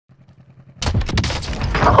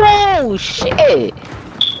Oh shit!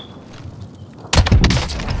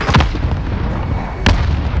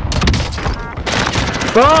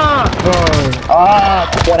 Fuck! Ah,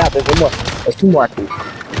 took one out. There's one more. There's two more actually.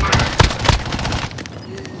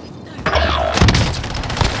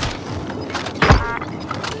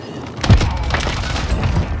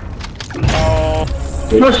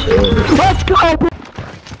 Let's go!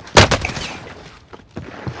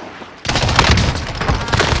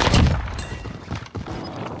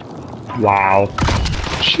 Wow.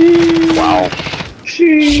 Sheesh. Wow.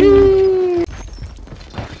 Sheesh.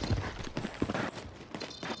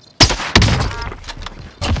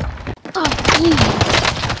 Oh, geez.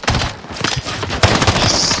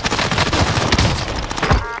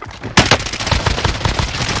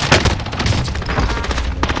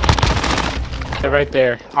 They're right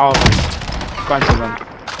there. All of them. Bunch of them.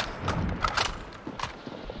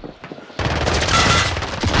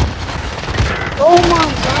 Oh my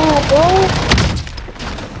god, bro.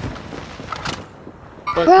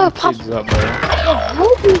 Fuck Bro, them pop. kids up, bro.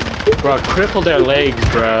 Bro, cripple their legs,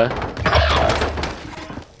 bro.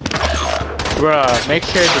 Bro, make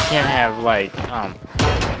sure they can't have like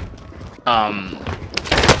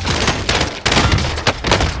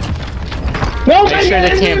make sure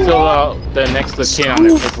they can't fill out the next of kin on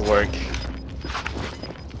their paperwork.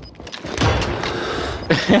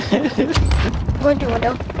 Going through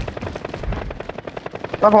window.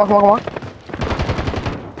 Come on.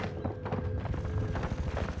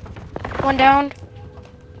 One down.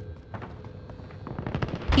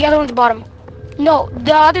 The other one's the bottom. No,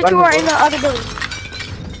 the other two are in the other building.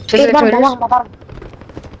 Hey, bottom.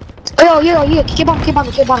 Oh, yeah. Keep on. Come on.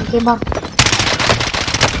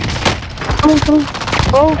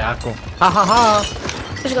 Oh. Yeah, cool. Ha.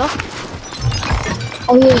 Let's go.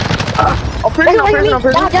 Oh, yeah. Prison. Down.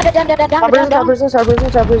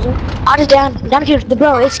 I just down here. The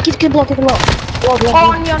bro, it's keep below.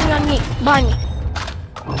 Oh, on me. Behind me.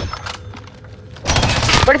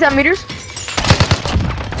 47 meters.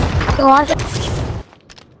 Go on.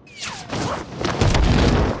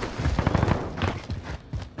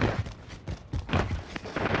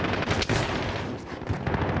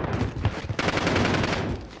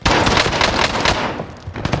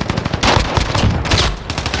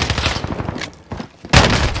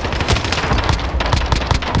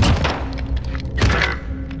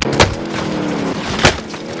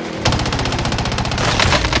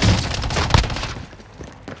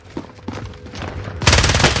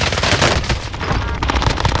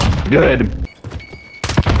 Good.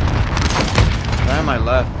 Why am I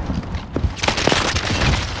left?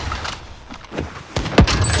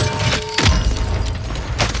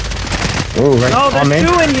 Oh, right Oh, on there's me.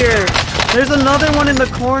 two in here! There's another one in the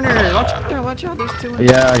corner! Watch out, there's two in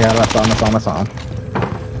Yeah, that's on.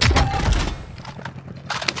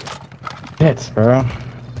 Hits, bro.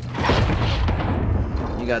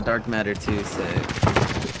 You got dark matter too, sick.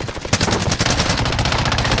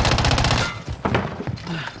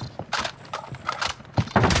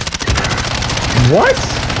 What?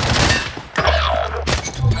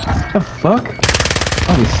 The fuck?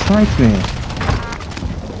 Oh, he sniped me.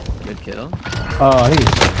 Good kill. Oh,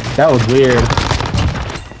 that was weird.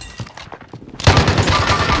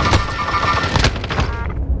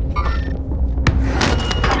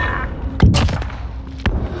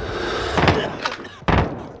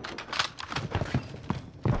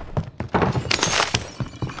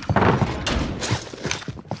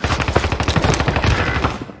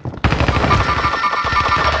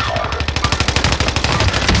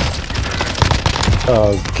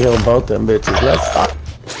 Oh, kill both them bitches. Let's stop.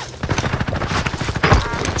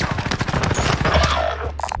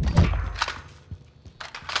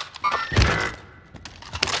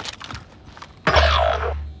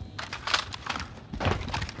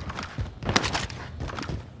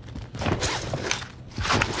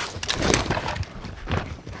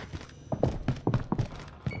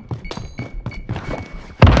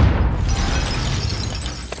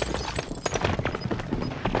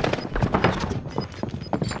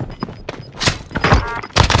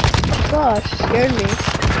 Gosh, scared me.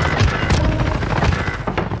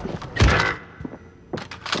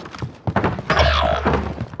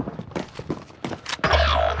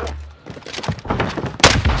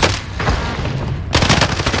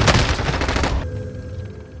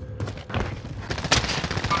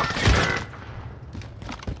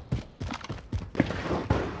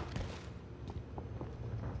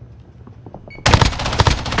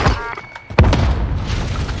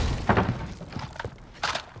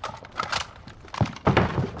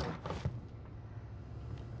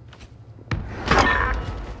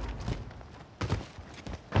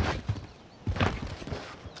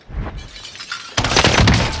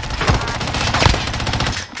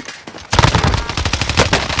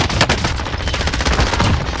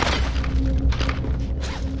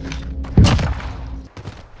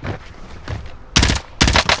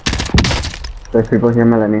 There's people here,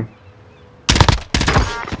 Melanie.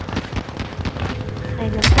 I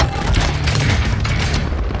know.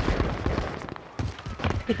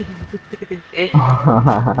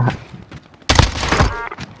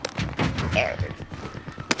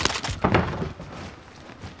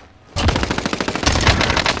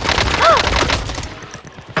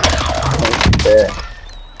 Yeah.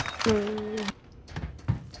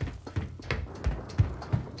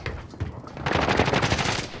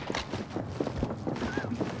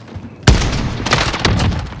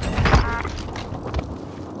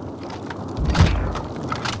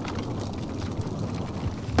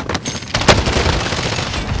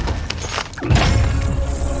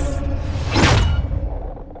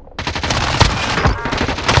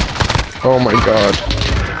 Oh my god.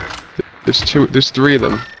 There's three of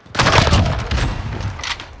them.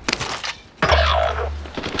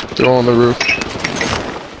 They're all on the roof.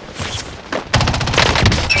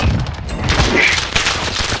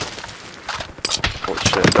 Oh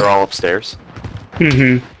shit, they're all upstairs.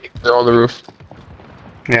 Mm-hmm. They're on the roof.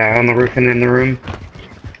 Yeah, on the roof and in the room.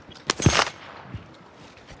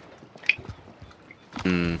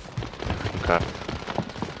 Hmm. Okay.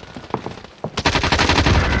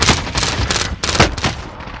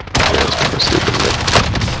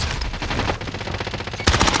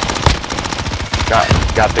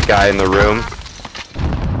 Got the guy in the room.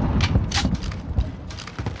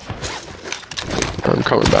 I'm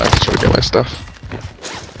coming back to try to get my stuff.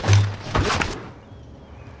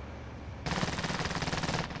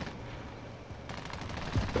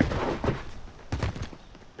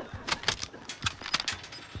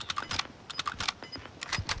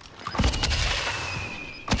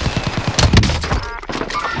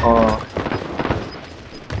 Oh.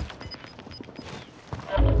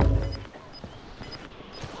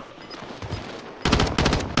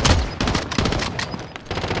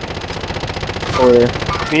 Over there.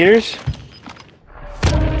 Meters?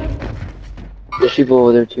 There's people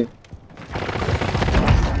over there too.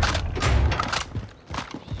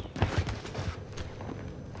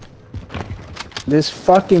 This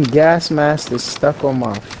fucking gas mask is stuck on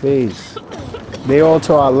my face. They all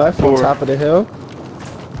to our left on top of the hill.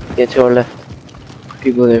 Yeah, to our left.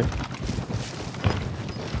 People there.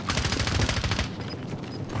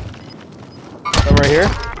 I'm right here.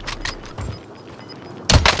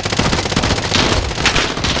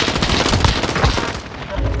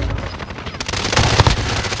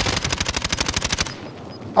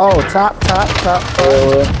 Oh, top.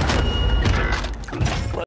 Oh,